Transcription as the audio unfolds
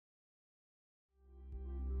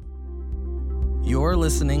You're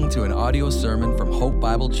listening to an audio sermon from Hope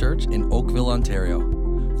Bible Church in Oakville, Ontario.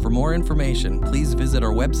 For more information, please visit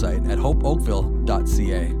our website at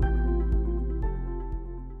hopeoakville.ca.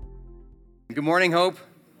 Good morning, Hope.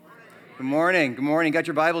 Good morning. Good morning. Got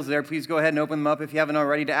your Bibles there. Please go ahead and open them up if you haven't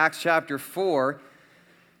already to Acts chapter 4.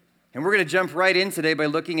 And we're going to jump right in today by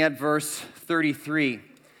looking at verse 33,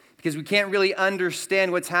 because we can't really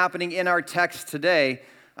understand what's happening in our text today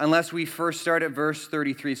unless we first start at verse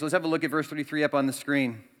 33. So let's have a look at verse 33 up on the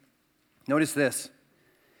screen. Notice this.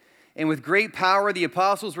 And with great power the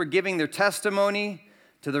apostles were giving their testimony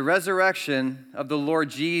to the resurrection of the Lord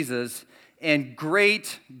Jesus, and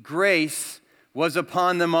great grace was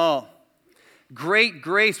upon them all. Great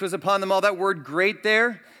grace was upon them all. That word great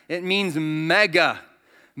there, it means mega.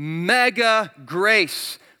 Mega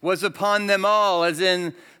grace was upon them all, as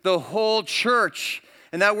in the whole church.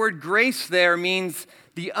 And that word grace there means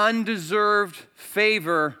the undeserved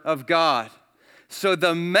favor of God. So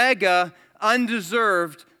the mega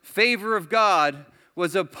undeserved favor of God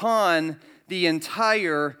was upon the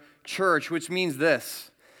entire church, which means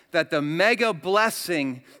this, that the mega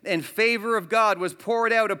blessing and favor of God was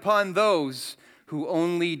poured out upon those who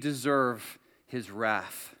only deserve his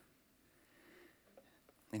wrath.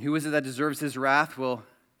 And who is it that deserves his wrath? Well,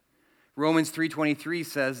 Romans 3:23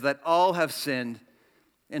 says that all have sinned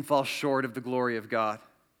and fall short of the glory of God.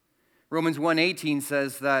 Romans 1:18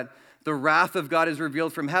 says that the wrath of God is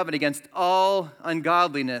revealed from heaven against all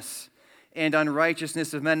ungodliness and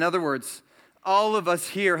unrighteousness of men. In other words, all of us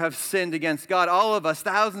here have sinned against God. All of us,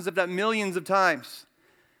 thousands if not millions of times.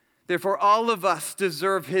 Therefore, all of us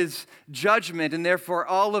deserve his judgment, and therefore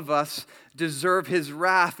all of us deserve his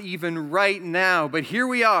wrath even right now. But here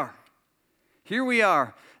we are,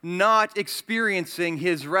 not experiencing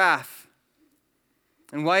his wrath.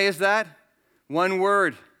 And why is that? One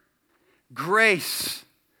word: grace.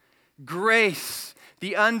 Grace,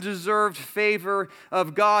 the undeserved favor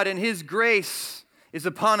of God, and his grace is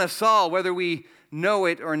upon us all, whether we know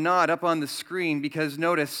it or not, up on the screen, because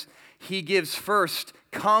notice, he gives first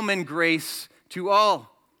common grace to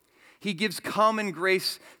all. He gives common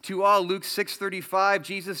grace to all. Luke 6:35,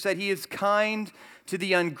 Jesus said he is kind to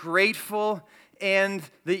the ungrateful and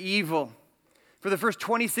the evil. For the first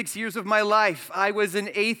 26 years of my life, I was an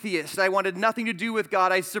atheist. I wanted nothing to do with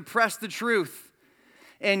God. I suppressed the truth.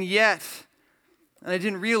 And yet, and I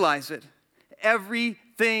didn't realize it,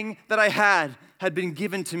 everything that I had been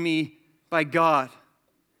given to me by God.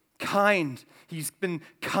 Kind. He's been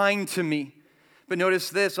kind to me. But notice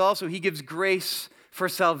this also, he gives grace for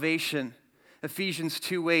salvation. Ephesians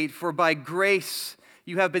 2:8, for by grace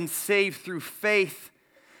you have been saved through faith.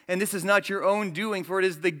 And this is not your own doing, for it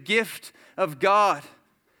is the gift of God.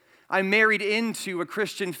 I married into a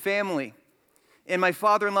Christian family, and my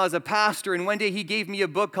father-in-law is a pastor, and one day he gave me a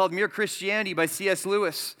book called Mere Christianity by C.S.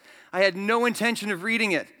 Lewis. I had no intention of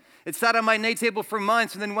reading it. It sat on my night table for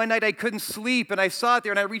months, and then one night I couldn't sleep, and I saw it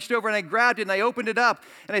there, and I reached over and I grabbed it, and I opened it up,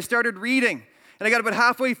 and I started reading. And I got about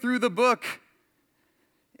halfway through the book,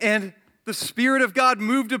 and the Spirit of God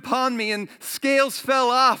moved upon me, and scales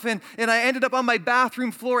fell off, and I ended up on my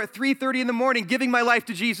bathroom floor at 3:30 in the morning giving my life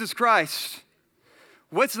to Jesus Christ.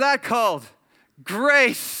 What's that called?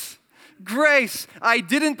 Grace. Grace. I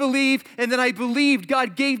didn't believe, and then I believed.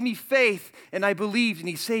 God gave me faith, and I believed, and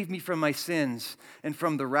he saved me from my sins and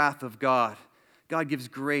from the wrath of God. God gives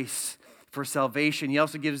grace for salvation. He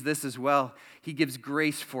also gives this as well. He gives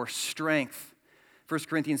grace for strength. 1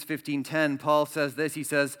 Corinthians 15:10, Paul says this, he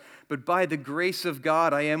says, but by the grace of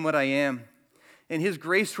God I am what I am. And his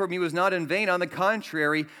grace toward me was not in vain. On the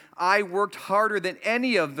contrary, I worked harder than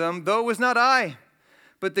any of them, though it was not I,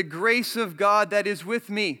 but the grace of God that is with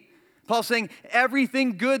me. Paul's saying,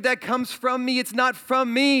 everything good that comes from me, it's not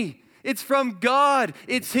from me. It's from God.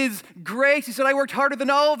 It's his grace. He said, I worked harder than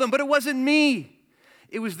all of them, but it wasn't me.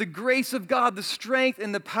 It was the grace of God, the strength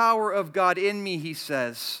and the power of God in me, he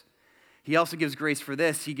says. He also gives grace for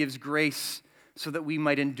this. He gives grace so that we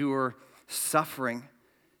might endure suffering.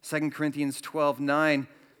 2 Corinthians 12:9,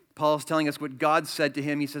 Paul is telling us what God said to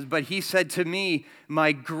him. He says, but he said to me,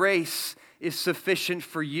 my grace is sufficient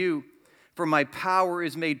for you, for my power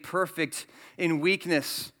is made perfect in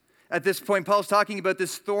weakness. At this point, Paul's talking about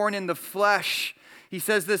this thorn in the flesh. He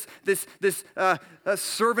says this a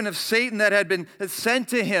servant of Satan that had been sent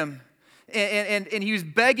to him. And he was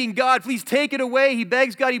begging God, please take it away. He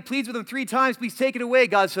begs God, he pleads with him 3 times, please take it away.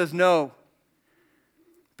 God says, no.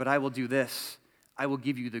 But I will do this. I will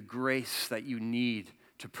give you the grace that you need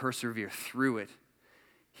to persevere through it.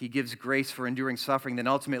 He gives grace for enduring suffering. Then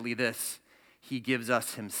ultimately this, he gives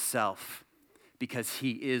us himself because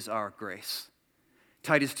he is our grace.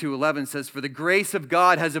 Titus 2:11 says, for the grace of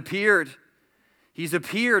God has appeared. He's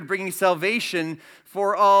appeared, bringing salvation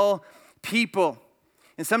for all people.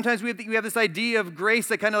 And sometimes we have this idea of grace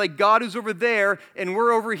that kind of like God is over there and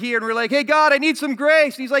we're over here and we're like, hey, God, I need some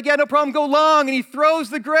grace. And he's like, yeah, no problem, go long. And he throws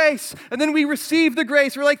the grace. And then we receive the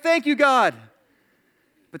grace. We're like, thank you, God.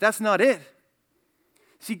 But that's not it.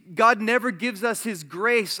 See, God never gives us his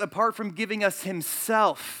grace apart from giving us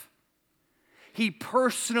himself. He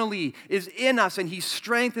personally is in us and he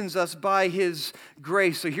strengthens us by his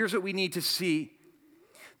grace. So here's what we need to see.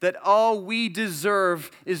 That all we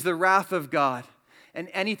deserve is the wrath of God. And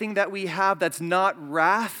anything that we have that's not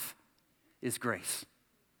wrath is grace.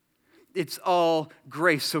 It's all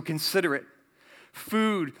grace, so consider it.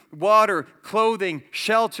 Food, water, clothing,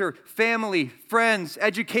 shelter, family, friends,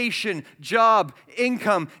 education, job,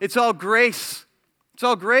 income, it's all grace. It's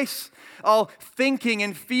all grace. All thinking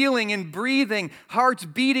and feeling and breathing, hearts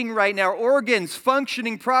beating right now, organs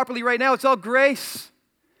functioning properly right now, it's all grace.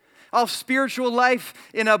 All spiritual life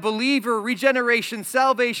in a believer, regeneration,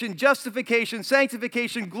 salvation, justification,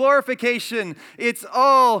 sanctification, glorification. It's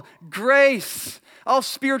all grace. All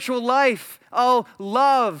spiritual life, all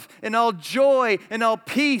love, and all joy, and all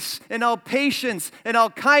peace, and all patience, and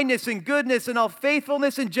all kindness and goodness, and all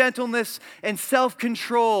faithfulness and gentleness and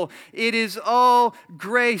self-control. It is all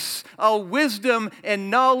grace, all wisdom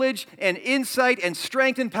and knowledge and insight and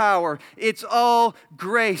strength and power. It's all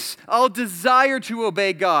grace, all desire to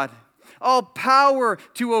obey God. All power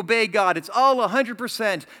to obey God. It's all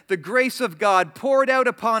 100% the grace of God poured out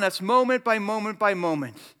upon us moment by moment by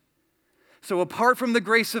moment. So apart from the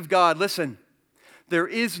grace of God, listen, there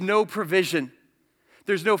is no provision.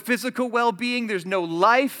 There's no physical well-being. There's no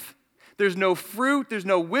life. There's no fruit. There's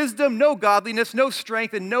no wisdom, no godliness, no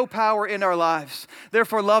strength, and no power in our lives.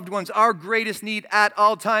 Therefore, loved ones, our greatest need at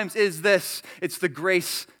all times is this. It's the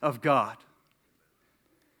grace of God.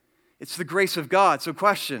 It's the grace of God. So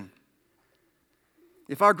question.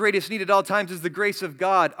 If our greatest need at all times is the grace of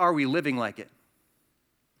God, are we living like it?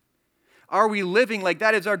 Are we living like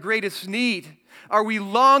that is our greatest need? Are we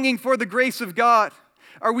longing for the grace of God?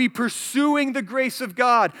 Are we pursuing the grace of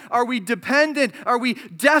God? Are we dependent? Are we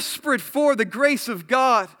desperate for the grace of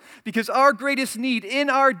God? Because our greatest need in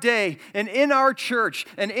our day and in our church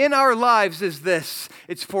and in our lives is this.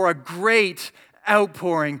 It's for a great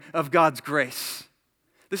outpouring of God's grace.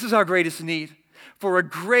 This is our greatest need. For a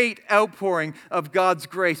great outpouring of God's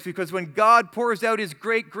grace. Because when God pours out his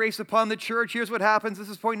great grace upon the church, here's what happens. This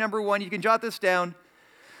is point number 1. You can jot this down.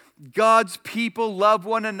 God's people love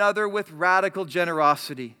one another with radical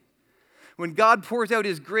generosity. When God pours out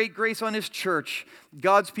his great grace on his church,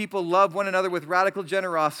 God's people love one another with radical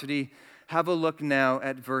generosity. Have a look now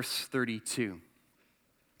at verse 32.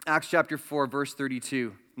 Acts chapter 4, verse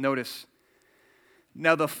 32. Notice.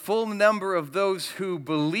 Now the full number of those who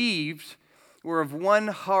believed were of one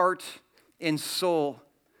heart and soul.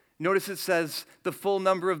 Notice it says the full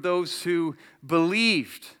number of those who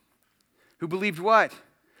believed. Who believed what?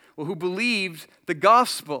 Well, who believed the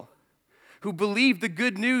gospel. Who believed the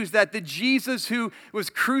good news that the Jesus who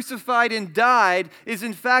was crucified and died is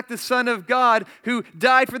in fact the Son of God who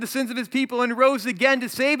died for the sins of his people and rose again to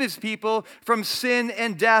save his people from sin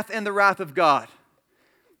and death and the wrath of God.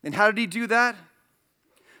 And how did he do that?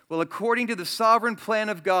 Well, according to the sovereign plan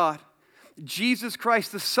of God, Jesus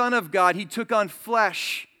Christ, the Son of God, he took on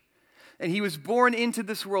flesh and he was born into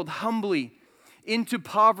this world humbly, into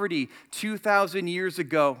poverty 2,000 years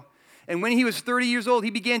ago. And when he was 30 years old, he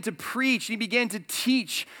began to preach, he began to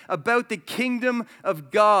teach about the kingdom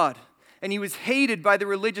of God. And he was hated by the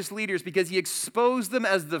religious leaders because he exposed them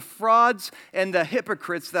as the frauds and the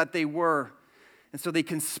hypocrites that they were. And so they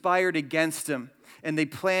conspired against him. And they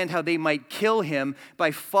planned how they might kill him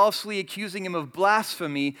by falsely accusing him of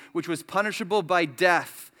blasphemy, which was punishable by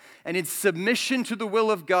death. And in submission to the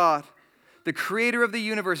will of God, the creator of the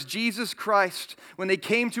universe, Jesus Christ, when they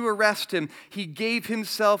came to arrest him, he gave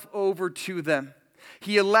himself over to them.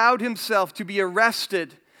 He allowed himself to be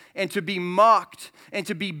arrested and to be mocked and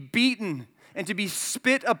to be beaten and to be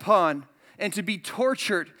spit upon and to be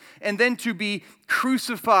tortured and then to be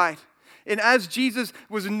crucified. And as Jesus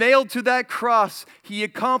was nailed to that cross, he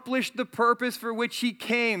accomplished the purpose for which he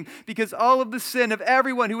came, because all of the sin of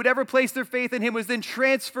everyone who would ever place their faith in him was then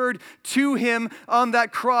transferred to him on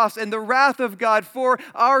that cross. And the wrath of God for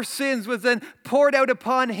our sins was then poured out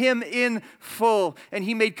upon him in full. And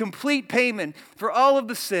he made complete payment for all of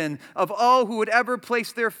the sin of all who would ever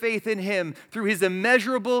place their faith in him through his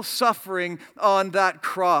immeasurable suffering on that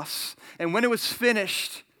cross. And when it was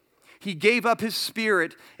finished, he gave up his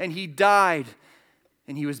spirit and he died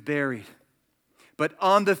and he was buried. But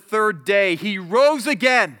on the third day, he rose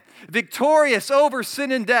again victorious over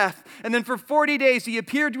sin and death. And then for 40 days, he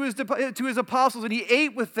appeared to his apostles, and he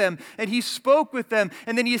ate with them, and he spoke with them.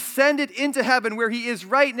 And then he ascended into heaven, where he is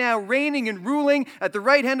right now, reigning and ruling at the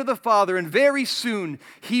right hand of the Father. And very soon,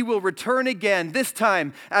 he will return again, this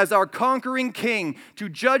time as our conquering king, to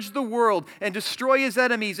judge the world and destroy his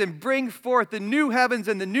enemies and bring forth the new heavens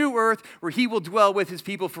and the new earth, where he will dwell with his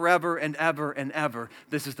people forever and ever and ever.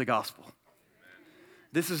 This is the gospel.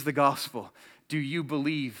 This is the gospel. Do you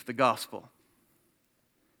believe the gospel?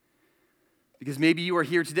 Because maybe you are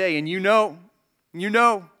here today and you know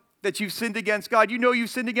that you've sinned against God. You know you've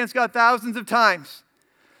sinned against God thousands of times.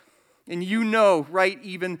 And you know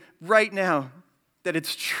even right now that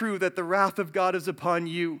it's true that the wrath of God is upon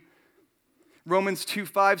you. Romans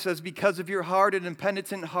 2:5 says, because of your hard and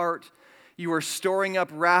impenitent heart, you are storing up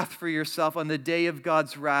wrath for yourself on the day of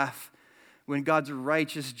God's wrath, when God's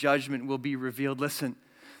righteous judgment will be revealed. Listen,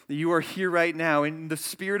 you are here right now, and the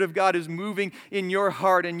Spirit of God is moving in your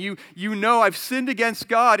heart, and you know I've sinned against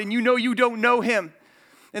God, and you know you don't know him.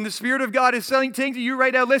 And the Spirit of God is saying to you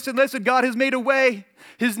right now, listen, God has made a way.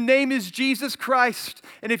 His name is Jesus Christ.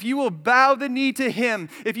 And if you will bow the knee to him,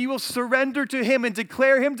 if you will surrender to him and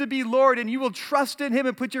declare him to be Lord, and you will trust in him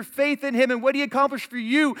and put your faith in him and what he accomplished for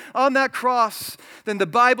you on that cross, then the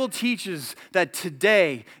Bible teaches that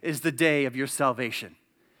today is the day of your salvation.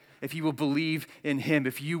 If you will believe in him,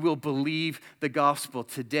 if you will believe the gospel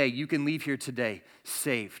today, you can leave here today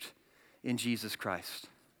saved in Jesus Christ.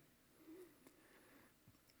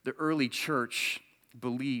 The early church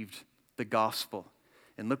believed the gospel.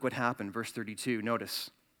 And look what happened, verse 32. Notice,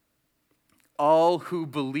 all who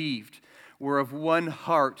believed were of one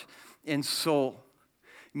heart and soul.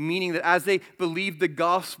 Meaning that as they believed the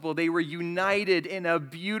gospel, they were united in a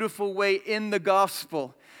beautiful way in the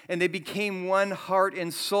gospel. And they became one heart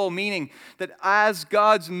and soul, meaning that as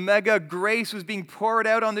God's mega grace was being poured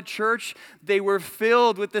out on the church, they were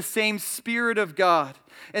filled with the same Spirit of God.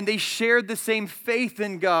 And they shared the same faith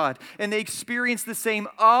in God. And they experienced the same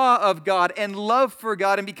awe of God and love for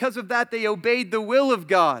God. And because of that, they obeyed the will of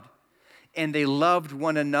God. And they loved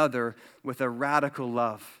one another with a radical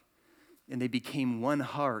love. And they became one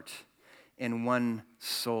heart and one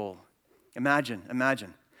soul. Imagine.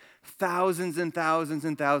 Thousands and thousands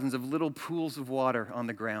and thousands of little pools of water on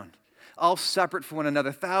the ground, all separate from one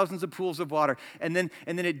another, thousands of pools of water. And then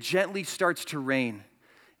it gently starts to rain.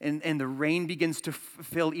 And the rain begins to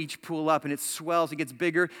fill each pool up, and it swells. It gets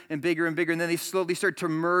bigger and bigger and bigger, and then they slowly start to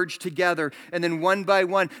merge together. And then one by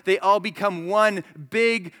one, they all become one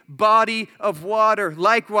big body of water.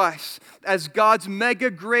 Likewise, as God's mega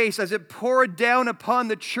grace, as it poured down upon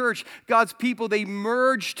the church, God's people, they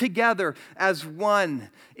merged together as one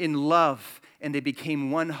in love, and they became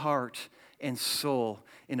one heart and soul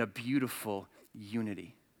in a beautiful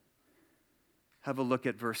unity. Have a look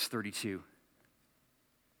at verse 32.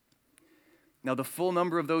 Now, the full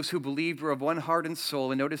number of those who believed were of one heart and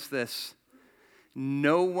soul. And notice this.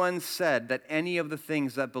 No one said that any of the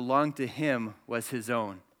things that belonged to him was his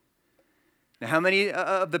own. Now, how many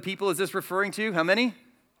of the people is this referring to? How many?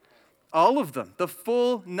 All of them. The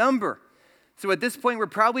full number. So at this point, we're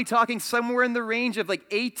probably talking somewhere in the range of like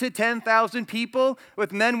 8,000 to 10,000 people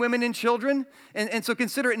with men, women, and children. And so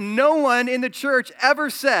consider it, no one in the church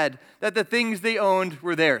ever said that the things they owned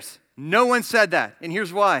were theirs. No one said that. And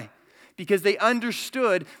here's why. Because they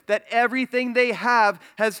understood that everything they have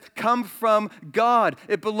has come from God.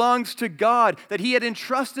 It belongs to God, that he had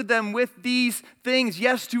entrusted them with these things,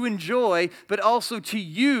 yes, to enjoy, but also to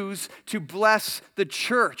use to bless the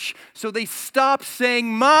church. So they stopped saying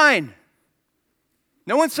mine.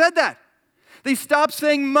 No one said that. They stopped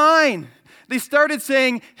saying mine. They started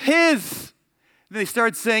saying his. They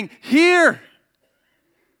started saying here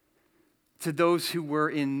to those who were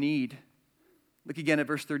in need. Look again at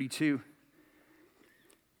verse 32.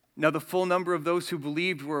 Now the full number of those who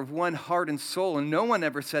believed were of one heart and soul, and no one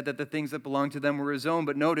ever said that the things that belonged to them were his own.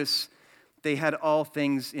 But notice, they had all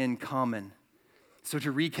things in common. So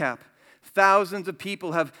to recap, thousands of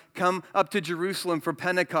people have come up to Jerusalem for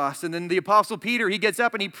Pentecost. And then the Apostle Peter, he gets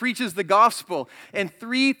up and he preaches the gospel. And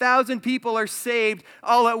 3,000 people are saved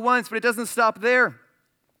all at once, but it doesn't stop there.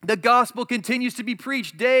 The gospel continues to be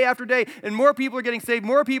preached day after day, and more people are getting saved,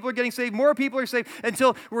 more people are getting saved, more people are saved,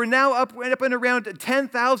 until we're now up and around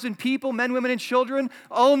 10,000 people, men, women, and children,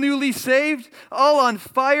 all newly saved, all on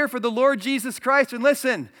fire for the Lord Jesus Christ. And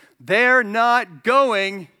listen, they're not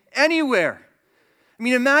going anywhere. I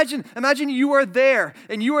mean, imagine you are there,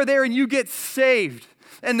 and you get saved,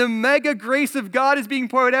 and the mega grace of God is being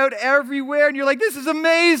poured out everywhere, and you're like, this is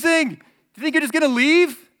amazing. Do you think you're just going to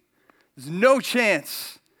leave? There's no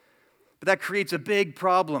chance. But that creates a big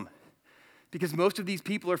problem, because most of these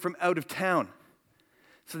people are from out of town.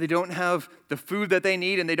 So they don't have the food that they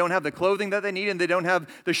need, and they don't have the clothing that they need, and they don't have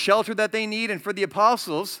the shelter that they need. And for the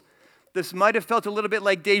apostles, this might have felt a little bit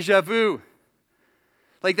like deja vu.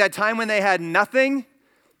 Like that time when they had nothing,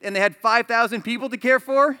 and they had 5,000 people to care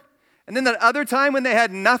for. And then that other time when they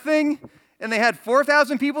had nothing, and they had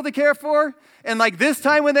 4,000 people to care for. And like this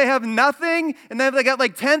time when they have nothing, and then they got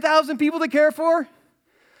like 10,000 people to care for.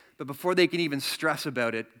 But before they can even stress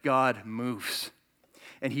about it, God moves.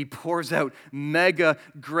 And he pours out mega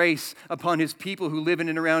grace upon his people who live in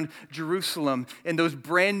and around Jerusalem. And those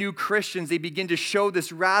brand new Christians, they begin to show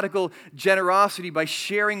this radical generosity by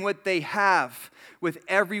sharing what they have with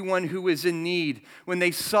everyone who is in need. When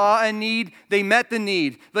they saw a need, they met the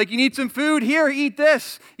need. Like, you need some food? Here, eat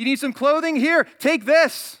this. You need some clothing? Here, take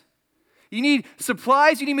this. You need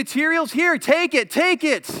supplies? You need materials? Here, take it, take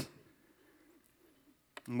it.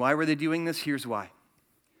 And why were they doing this? Here's why.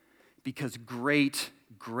 Because great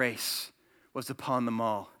grace was upon them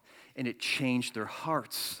all, and it changed their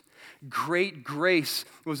hearts. Great grace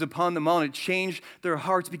was upon them all, and it changed their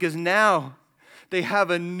hearts because now they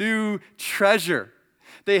have a new treasure.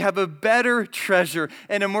 They have a better treasure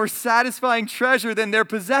and a more satisfying treasure than their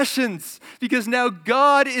possessions, because now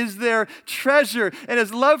God is their treasure, and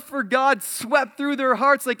his love for God swept through their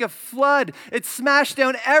hearts like a flood. It smashed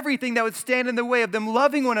down everything that would stand in the way of them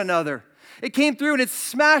loving one another. It came through and it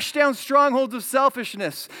smashed down strongholds of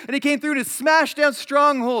selfishness. And it came through and it smashed down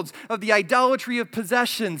strongholds of the idolatry of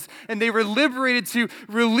possessions. And they were liberated to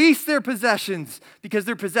release their possessions because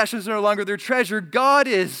their possessions are no longer their treasure. God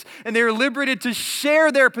is. And they were liberated to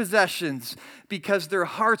share their possessions because their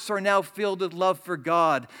hearts are now filled with love for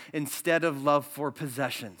God instead of love for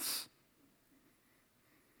possessions.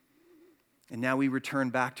 And now we return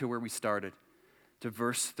back to where we started, to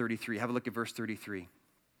verse 33. Have a look at verse 33.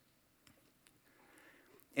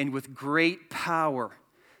 And with great power,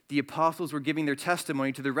 the apostles were giving their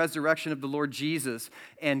testimony to the resurrection of the Lord Jesus,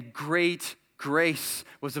 and great grace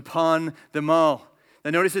was upon them all.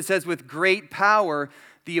 Now notice it says, with great power,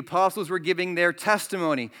 the apostles were giving their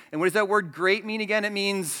testimony. And what does that word great mean again? It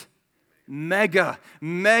means mega,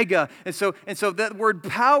 mega. And so that word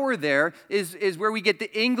power there is where we get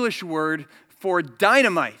the English word for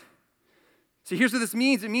dynamite. So here's what this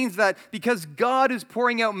means. It means that because God is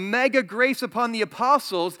pouring out mega grace upon the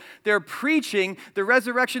apostles, they're preaching the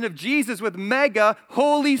resurrection of Jesus with mega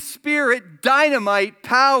Holy Spirit dynamite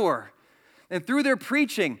power. And through their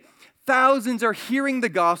preaching, thousands are hearing the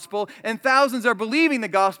gospel and thousands are believing the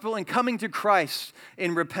gospel and coming to Christ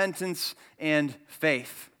in repentance and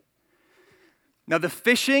faith. Now, the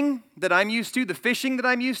fishing that I'm used to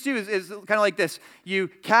is kind of like this. You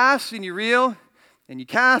cast and you reel, and you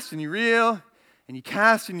cast and you reel, and you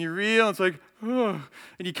cast and you reel, and it's like, oh,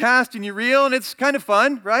 and you cast and you reel, and it's kind of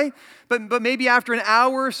fun, right? But maybe after an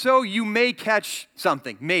hour or so, you may catch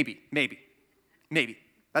something. Maybe.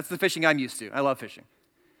 That's the fishing I'm used to. I love fishing.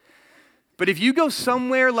 But if you go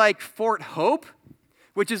somewhere like Fort Hope,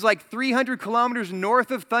 which is like 300 kilometers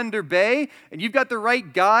north of Thunder Bay, and you've got the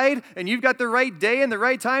right guide, and you've got the right day and the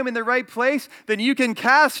right time and the right place, then you can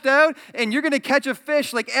cast out, and you're going to catch a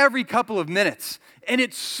fish like every couple of minutes. And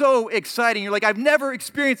it's so exciting. You're like, I've never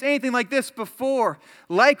experienced anything like this before.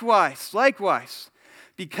 Likewise,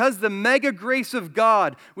 because the mega grace of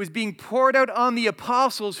God was being poured out on the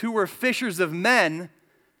apostles who were fishers of men,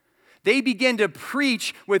 they began to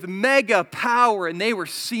preach with mega power, and they were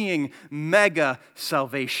seeing mega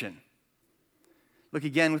salvation. Look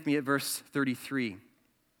again with me at verse 33.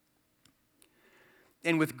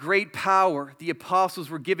 And with great power, the apostles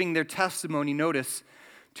were giving their testimony, notice,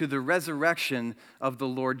 to the resurrection of the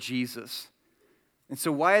Lord Jesus. And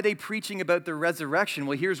so why are they preaching about the resurrection?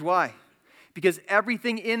 Well, here's why. Because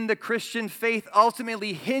everything in the Christian faith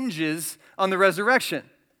ultimately hinges on the resurrection.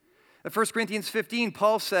 In 1 Corinthians 15,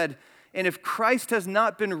 Paul said, and if Christ has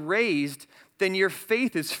not been raised, then your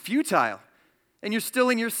faith is futile, and you're still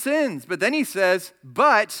in your sins. But then he says,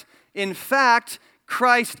 but in fact,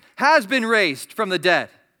 Christ has been raised from the dead.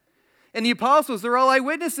 And the apostles, they're all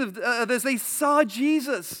eyewitnesses of this. They saw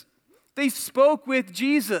Jesus. They spoke with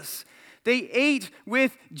Jesus. They ate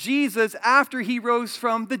with Jesus after he rose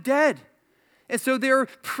from the dead. And so they're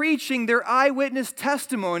preaching their eyewitness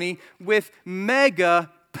testimony with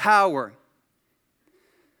mega power.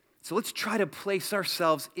 So let's try to place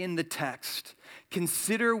ourselves in the text.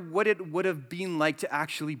 Consider what it would have been like to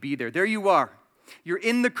actually be there. There you are. You're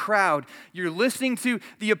in the crowd. You're listening to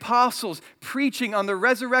the apostles preaching on the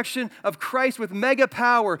resurrection of Christ with mega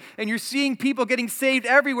power, and you're seeing people getting saved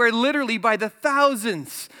everywhere, literally by the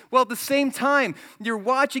thousands. Well, at the same time, you're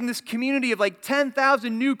watching this community of like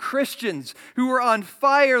 10,000 new Christians who are on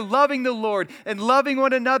fire, loving the Lord and loving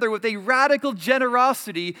one another with a radical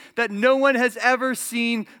generosity that no one has ever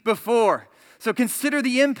seen before. So consider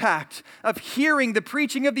the impact of hearing the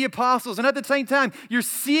preaching of the apostles, and at the same time, you're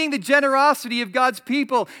seeing the generosity of God's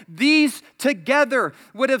people. These together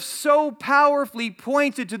would have so powerfully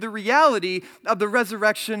pointed to the reality of the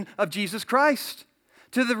resurrection of Jesus Christ,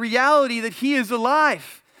 to the reality that he is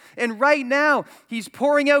alive. And right now, he's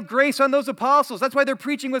pouring out grace on those apostles. That's why they're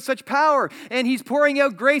preaching with such power. And he's pouring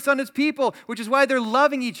out grace on his people, which is why they're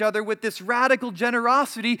loving each other with this radical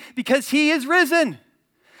generosity, because he is risen.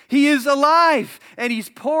 He is alive, and he's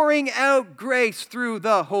pouring out grace through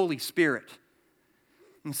the Holy Spirit.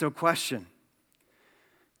 And so, question,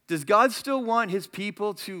 does God still want his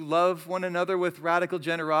people to love one another with radical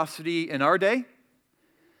generosity in our day?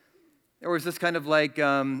 Or is this kind of like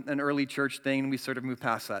an early church thing, and we sort of move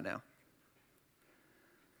past that now?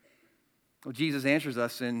 Well, Jesus answers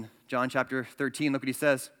us in John chapter 13. Look what he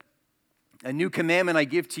says. A new commandment I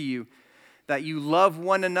give to you, that you love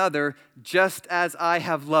one another just as I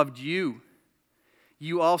have loved you.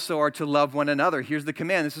 You also are to love one another. Here's the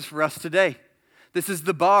command. This is for us today. This is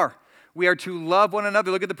the bar. We are to love one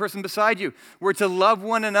another. Look at the person beside you. We're to love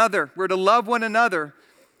one another. We're to love one another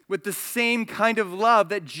with the same kind of love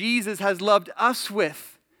that Jesus has loved us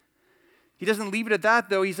with. He doesn't leave it at that,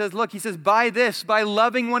 though. He says, look, by this, by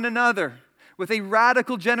loving one another with a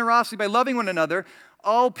radical generosity, by loving one another,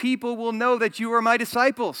 all people will know that you are my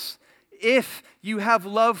disciples. If you have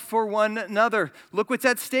love for one another. Look what's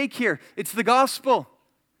at stake here. It's the gospel.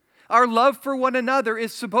 Our love for one another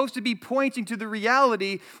is supposed to be pointing to the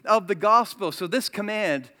reality of the gospel. So this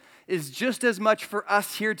command is just as much for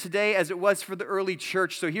us here today as it was for the early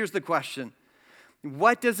church. So here's the question.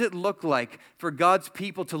 What does it look like for God's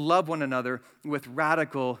people to love one another with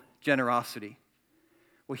radical generosity?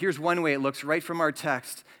 Well, here's one way it looks right from our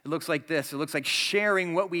text. It looks like this. It looks like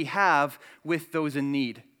sharing what we have with those in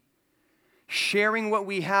need. Sharing what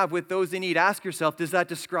we have with those in need. Ask yourself, does that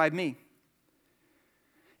describe me?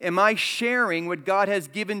 Am I sharing what God has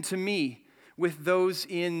given to me with those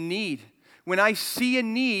in need? When I see a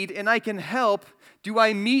need and I can help, do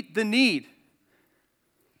I meet the need?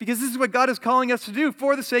 Because this is what God is calling us to do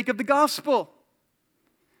for the sake of the gospel.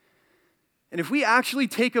 And if we actually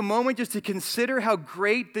take a moment just to consider how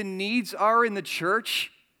great the needs are in the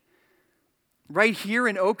church, right here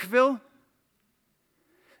in Oakville,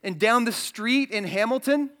 and down the street in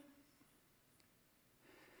Hamilton,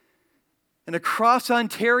 and across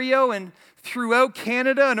Ontario, and throughout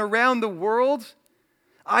Canada and around the world,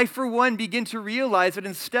 I, for one, begin to realize that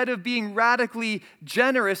instead of being radically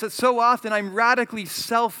generous, that so often I'm radically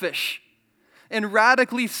selfish and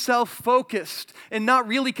radically self-focused and not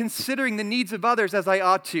really considering the needs of others as I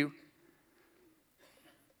ought to.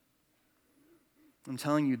 I'm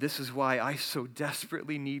telling you, this is why I so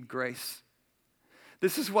desperately need grace.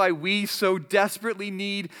 This is why we so desperately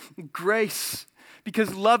need grace.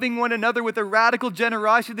 Because loving one another with a radical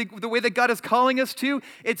generosity, the way that God is calling us to,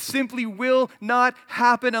 it simply will not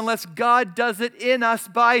happen unless God does it in us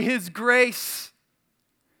by his grace.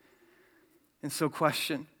 And so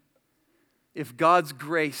question, if God's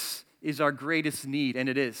grace is our greatest need, and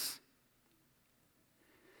it is,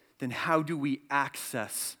 then how do we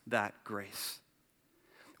access that grace?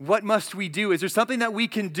 What must we do? Is there something that we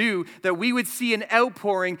can do that we would see an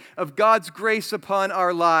outpouring of God's grace upon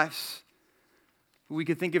our lives? We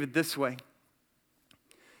could think of it this way.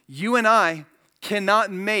 You and I cannot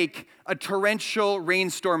make a torrential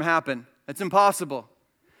rainstorm happen. That's impossible.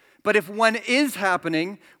 But if one is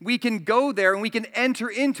happening, we can go there and we can enter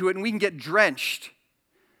into it and we can get drenched.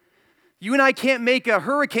 You and I can't make a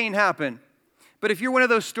hurricane happen. But if you're one of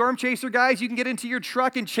those storm chaser guys, you can get into your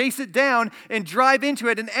truck and chase it down and drive into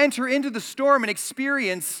it and enter into the storm and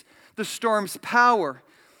experience the storm's power.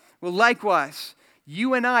 Well, likewise,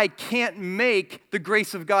 you and I can't make the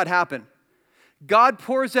grace of God happen. God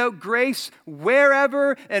pours out grace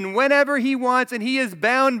wherever and whenever he wants, and he is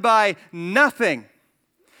bound by nothing.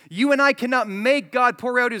 You and I cannot make God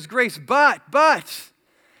pour out his grace, but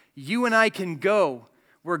you and I can go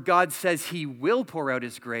where God says he will pour out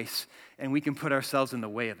his grace, and we can put ourselves in the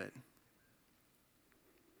way of it.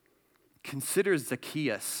 Consider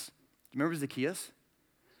Zacchaeus. Do you remember Zacchaeus?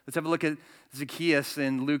 Let's have a look at Zacchaeus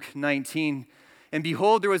in Luke 19. And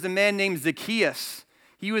behold, there was a man named Zacchaeus.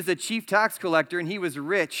 He was a chief tax collector, and he was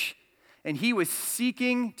rich, and he was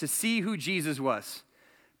seeking to see who Jesus was.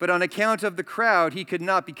 But on account of the crowd, he could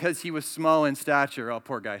not because he was small in stature. Oh,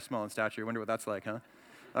 poor guy, small in stature. I wonder what that's like, huh?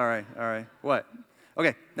 All right. What?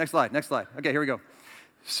 Okay, next slide. Okay, here we go.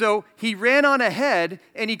 So he ran on ahead,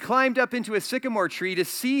 and he climbed up into a sycamore tree to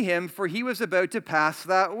see him, for he was about to pass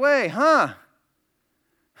that way. Huh.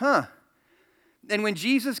 And when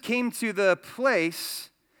Jesus came to the place,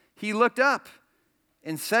 he looked up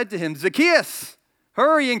and said to him, Zacchaeus,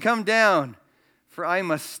 hurry and come down, for I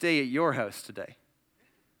must stay at your house today.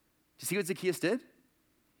 Do you see what Zacchaeus did?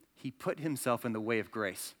 He put himself in the way of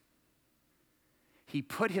grace. He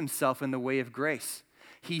put himself in the way of grace.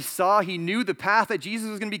 He knew the path that Jesus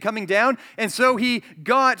was going to be coming down, and so he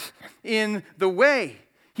got in the way.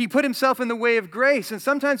 He put himself in the way of grace. And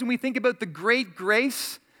sometimes when we think about the great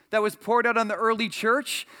grace that was poured out on the early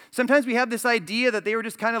church, sometimes we have this idea that they were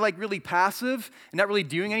just kind of like really passive and not really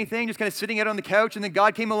doing anything, just kind of sitting out on the couch, and then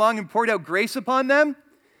God came along and poured out grace upon them.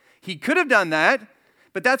 He could have done that,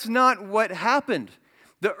 but that's not what happened.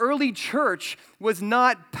 The early church was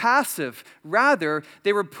not passive. Rather,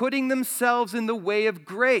 they were putting themselves in the way of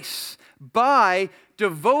grace by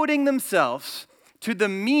devoting themselves to the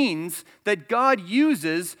means that God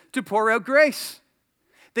uses to pour out grace.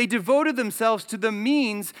 They devoted themselves to the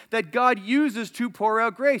means that God uses to pour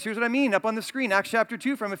out grace. Here's what I mean up on the screen, Acts chapter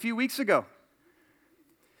 2 from a few weeks ago.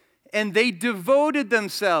 And they devoted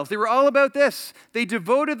themselves. They were all about this. They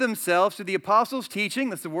devoted themselves to the apostles' teaching,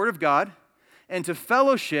 that's the word of God, and to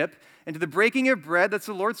fellowship, and to the breaking of bread, that's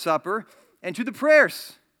the Lord's Supper, and to the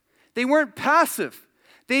prayers. They weren't passive.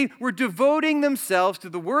 They were devoting themselves to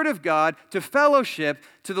the word of God, to fellowship,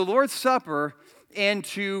 to the Lord's Supper, and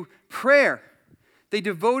to prayer. They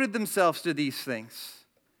devoted themselves to these things.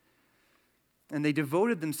 And they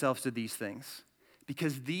devoted themselves to these things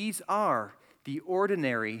because these are the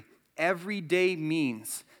ordinary, everyday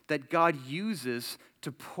means that God uses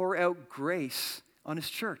to pour out grace on his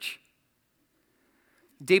church.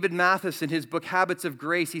 David Mathis, in his book Habits of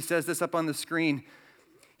Grace, he says this up on the screen.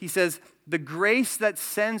 He says, the grace that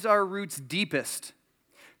sends our roots deepest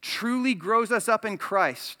truly grows us up in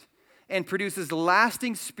Christ and produces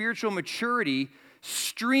lasting spiritual maturity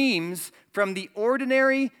streams from the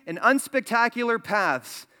ordinary and unspectacular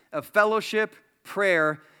paths of fellowship,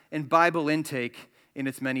 prayer, and Bible intake in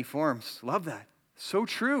its many forms. Love that. So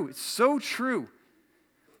true. It's so true.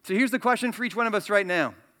 So here's the question for each one of us right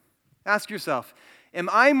now. Ask yourself, am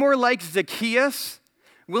I more like Zacchaeus,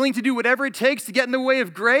 willing to do whatever it takes to get in the way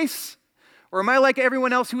of grace? Or am I like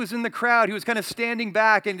everyone else who was in the crowd, who was kind of standing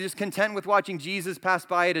back and just content with watching Jesus pass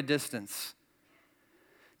by at a distance?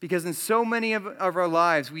 Because in so many of our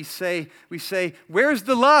lives, we say, where's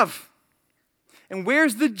the love? And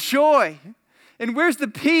where's the joy? And where's the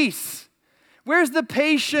peace? Where's the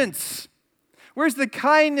patience? Where's the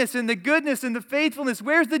kindness and the goodness and the faithfulness?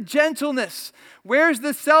 Where's the gentleness? Where's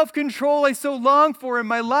the self-control I so long for in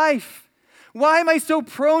my life? Why am I so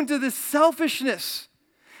prone to this selfishness?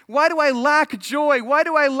 Why do I lack joy? Why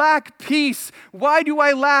do I lack peace? Why do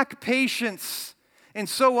I lack patience? And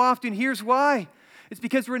so often, here's why. It's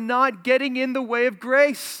because we're not getting in the way of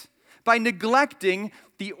grace by neglecting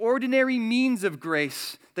the ordinary means of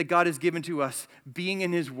grace that God has given to us, being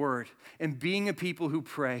in his word and being a people who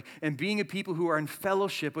pray and being a people who are in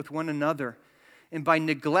fellowship with one another. And by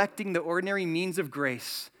neglecting the ordinary means of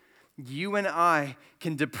grace, you and I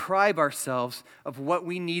can deprive ourselves of what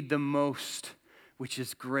we need the most, which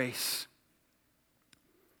is grace.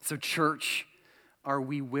 So church, are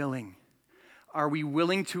we willing? Are we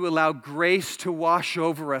willing to allow grace to wash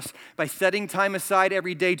over us by setting time aside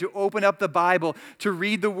every day to open up the Bible, to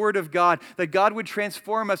read the Word of God, that God would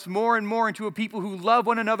transform us more and more into a people who love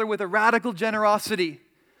one another with a radical generosity?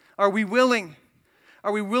 Are we willing?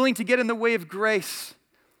 Are we willing to get in the way of grace?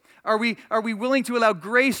 Are we willing to allow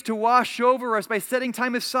grace to wash over us by setting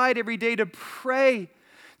time aside every day to pray,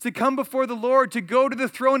 to come before the Lord, to go to the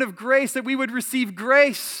throne of grace that we would receive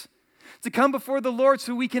grace, to come before the Lord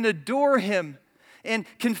so we can adore him and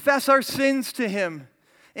confess our sins to him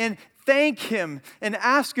and thank him and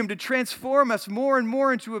ask him to transform us more and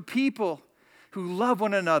more into a people who love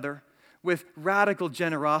one another with radical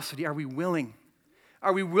generosity? Are we willing?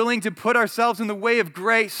 Are we willing to put ourselves in the way of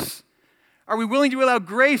grace? Are we willing to allow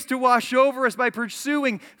grace to wash over us by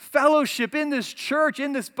pursuing fellowship in this church,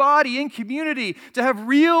 in this body, in community, to have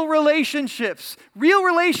real relationships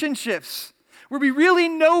where we really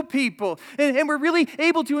know people and we're really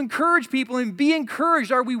able to encourage people and be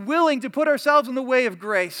encouraged? Are we willing to put ourselves in the way of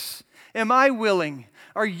grace? Am I willing?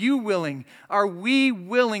 Are you willing? Are we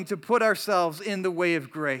willing to put ourselves in the way of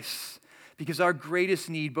grace? Because our greatest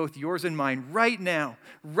need, both yours and mine, right now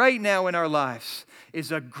in our lives,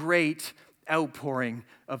 is a great outpouring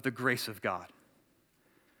of the grace of God.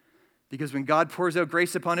 Because when God pours out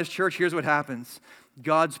grace upon his church, here's what happens.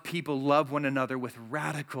 God's people love one another with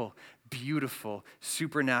radical, beautiful,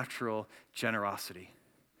 supernatural generosity.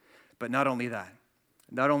 But not only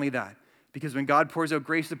that, because when God pours out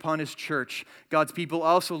grace upon his church, God's people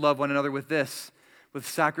also love one another with this, with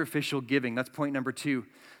sacrificial giving. That's point number 2.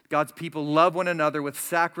 God's people love one another with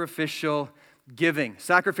sacrificial giving.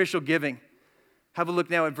 Sacrificial giving. Have a look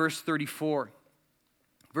now at verse 34.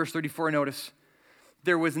 Verse 34, notice.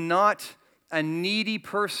 There was not a needy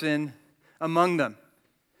person among them.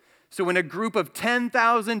 So in a group of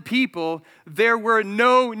 10,000 people, there were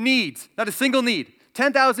no needs, not a single need.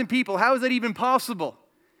 10,000 people, how is that even possible?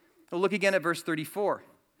 Well, look again at verse 34.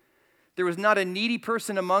 There was not a needy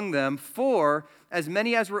person among them, for as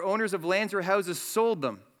many as were owners of lands or houses sold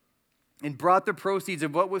them and brought the proceeds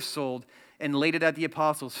of what was sold and laid it at the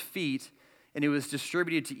apostles' feet, and it was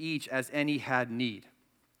distributed to each as any had need.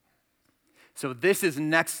 So this is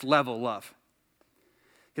next level love.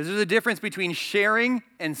 Because there's a difference between sharing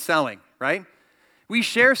and selling, right? We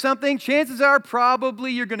share something, chances are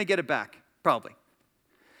probably you're going to get it back. Probably.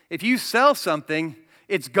 If you sell something,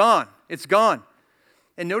 it's gone. It's gone.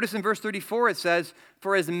 And notice in verse 34 it says,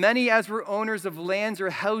 for as many as were owners of lands or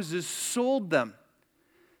houses sold them.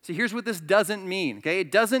 See, here's what this doesn't mean, okay?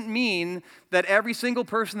 It doesn't mean that every single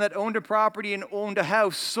person that owned a property and owned a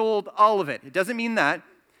house sold all of it. It doesn't mean that.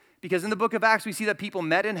 Because in the book of Acts, we see that people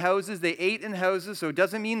met in houses, they ate in houses, so it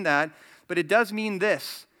doesn't mean that. But it does mean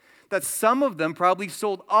this, that some of them probably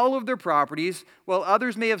sold all of their properties, while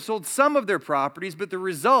others may have sold some of their properties, but the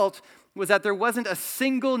result was that there wasn't a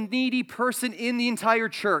single needy person in the entire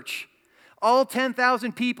church. All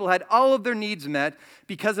 10,000 people had all of their needs met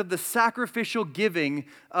because of the sacrificial giving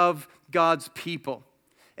of God's people.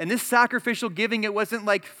 And this sacrificial giving, it wasn't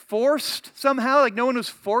like forced somehow, like no one was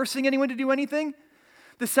forcing anyone to do anything.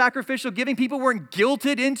 The sacrificial giving, people weren't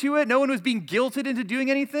guilted into it. No one was being guilted into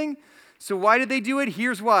doing anything. So why did they do it?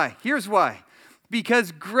 Here's why.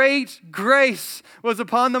 Because great grace was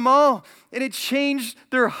upon them all, and it changed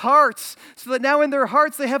their hearts, so that now in their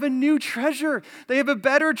hearts they have a new treasure. They have a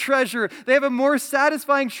better treasure. They have a more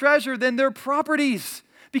satisfying treasure than their properties,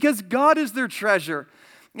 because God is their treasure.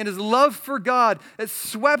 And his love for God has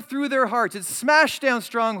swept through their hearts. It smashed down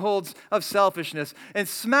strongholds of selfishness and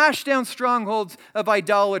smashed down strongholds of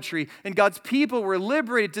idolatry. And God's people were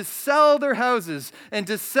liberated to sell their houses and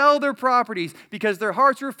to sell their properties because their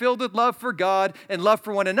hearts were filled with love for God and love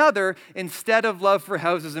for one another instead of love for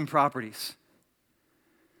houses and properties.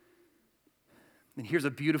 And here's a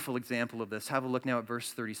beautiful example of this. Have a look now at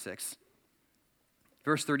verse 36.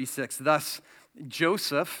 Verse 36, thus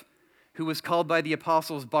Joseph, who was called by the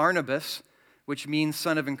apostles Barnabas, which means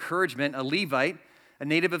son of encouragement, a Levite, a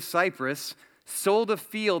native of Cyprus, sold a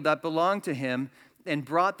field that belonged to him and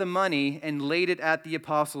brought the money and laid it at the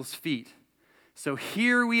apostles' feet. So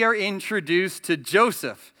here we are introduced to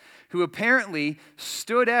Joseph, who apparently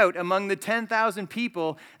stood out among the 10,000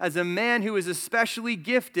 people as a man who was especially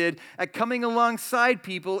gifted at coming alongside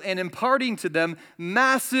people and imparting to them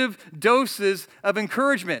massive doses of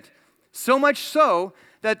encouragement. So much so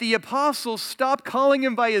that the apostles stopped calling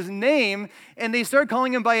him by his name, and they started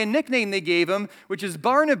calling him by a nickname they gave him, which is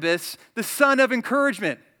Barnabas, the son of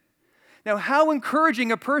encouragement. Now, how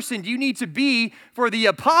encouraging a person do you need to be for the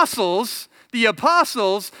apostles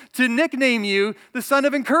to nickname you the son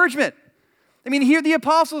of encouragement? I mean, here the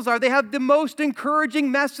apostles are. They have the most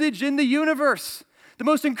encouraging message in the universe. The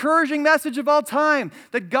most encouraging message of all time,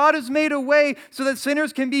 that God has made a way so that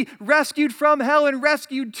sinners can be rescued from hell and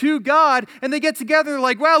rescued to God. And they get together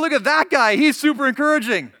like, wow, look at that guy. He's super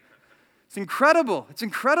encouraging. It's incredible. It's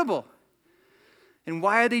incredible. And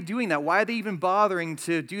why are they doing that? Why are they even bothering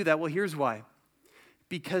to do that? Well, here's why.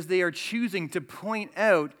 Because they are choosing to point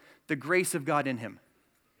out the grace of God in him.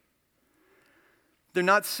 They're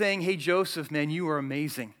not saying, hey, Joseph, man, you are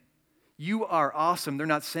amazing. You are awesome. They're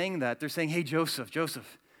not saying that. They're saying, hey,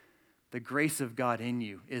 Joseph, the grace of God in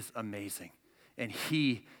you is amazing, and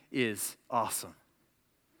he is awesome.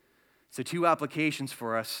 So 2 applications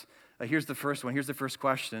for us. Here's the first one. Here's the first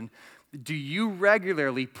question. Do you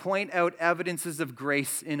regularly point out evidences of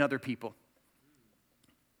grace in other people?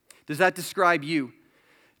 Does that describe you?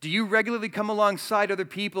 Do you regularly come alongside other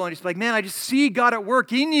people and just be like, man, I just see God at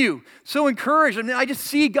work in you. So encouraged. I mean, I just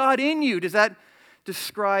see God in you. Does that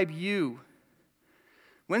describe you?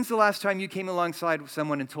 When's the last time you came alongside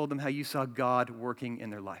someone and told them how you saw God working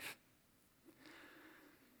in their life?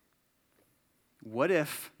 What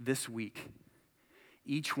if this week,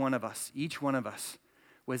 each one of us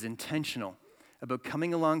was intentional about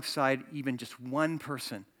coming alongside even just one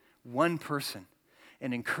person,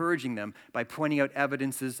 and encouraging them by pointing out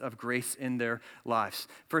evidences of grace in their lives.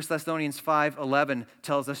 1 Thessalonians 5:11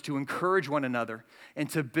 tells us to encourage one another and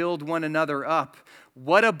to build one another up.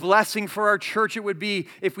 What a blessing for our church it would be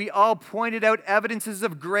if we all pointed out evidences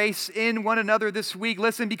of grace in one another this week.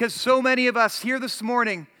 Listen, because so many of us here this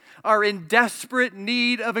morning are in desperate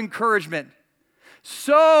need of encouragement.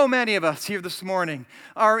 So many of us here this morning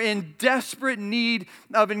are in desperate need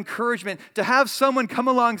of encouragement. To have someone come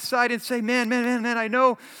alongside and say, man, I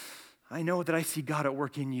know that I see God at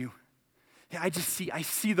work in you. Yeah, I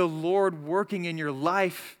see the Lord working in your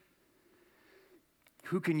life.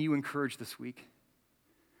 Who can you encourage this week?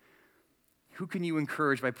 Who can you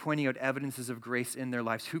encourage by pointing out evidences of grace in their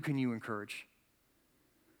lives? Who can you encourage?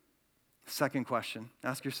 Second question,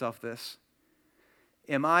 ask yourself this.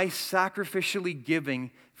 Am I sacrificially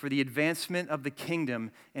giving for the advancement of the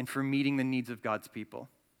kingdom and for meeting the needs of God's people?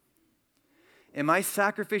 Am I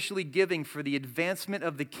sacrificially giving for the advancement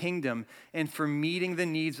of the kingdom and for meeting the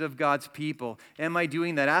needs of God's people? Am I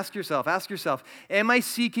doing that? Ask yourself, am I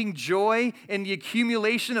seeking joy in the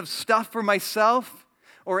accumulation of stuff for myself?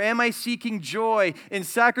 Or am I seeking joy in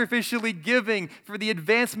sacrificially giving for the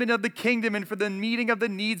advancement of the kingdom and for the meeting of the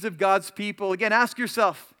needs of God's people? Again, ask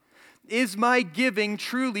yourself, is my giving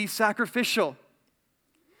truly sacrificial?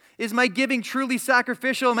 Is my giving truly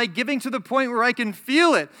sacrificial? Am I giving to the point where I can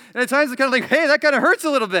feel it? And at times it's kind of like, hey, that kind of hurts a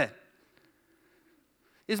little bit.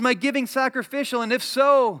 Is my giving sacrificial? And if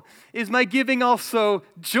so, is my giving also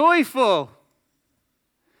joyful?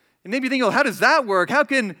 And maybe you think, well, how does that work? How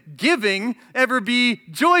can giving ever be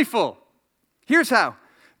joyful? Here's how.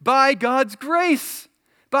 By God's grace.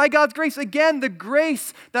 By God's grace. Again, the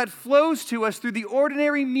grace that flows to us through the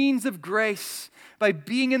ordinary means of grace, by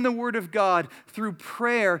being in the Word of God, through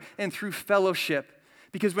prayer and through fellowship.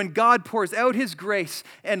 Because when God pours out His grace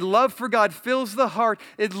and love for God fills the heart,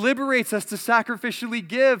 it liberates us to sacrificially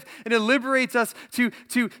give, and it liberates us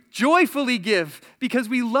to joyfully give, because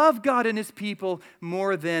we love God and His people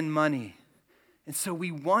more than money. And so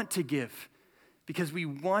we want to give, because we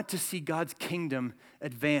want to see God's kingdom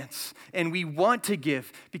advance. And we want to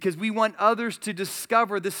give because we want others to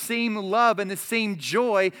discover the same love and the same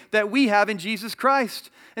joy that we have in Jesus Christ.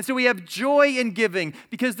 And so we have joy in giving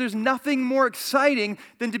because there's nothing more exciting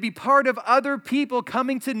than to be part of other people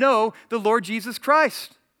coming to know the Lord Jesus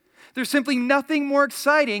Christ. There's simply nothing more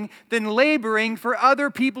exciting than laboring for other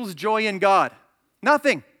people's joy in God.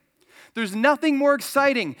 Nothing. There's nothing more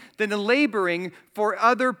exciting than laboring for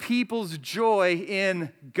other people's joy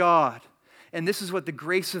in God. And this is what the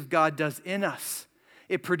grace of God does in us.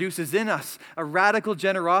 It produces in us a radical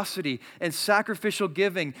generosity and sacrificial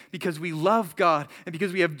giving because we love God and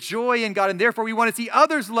because we have joy in God, and therefore we want to see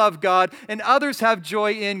others love God and others have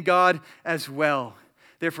joy in God as well.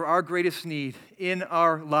 Therefore, our greatest need in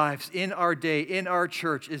our lives, in our day, in our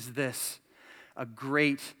church is this: a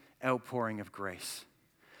great outpouring of grace.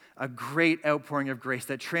 A great outpouring of grace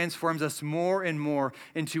that transforms us more and more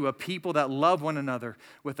into a people that love one another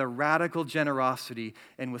with a radical generosity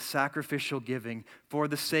and with sacrificial giving for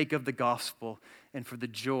the sake of the gospel and for the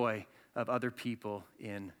joy of other people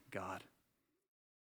in God.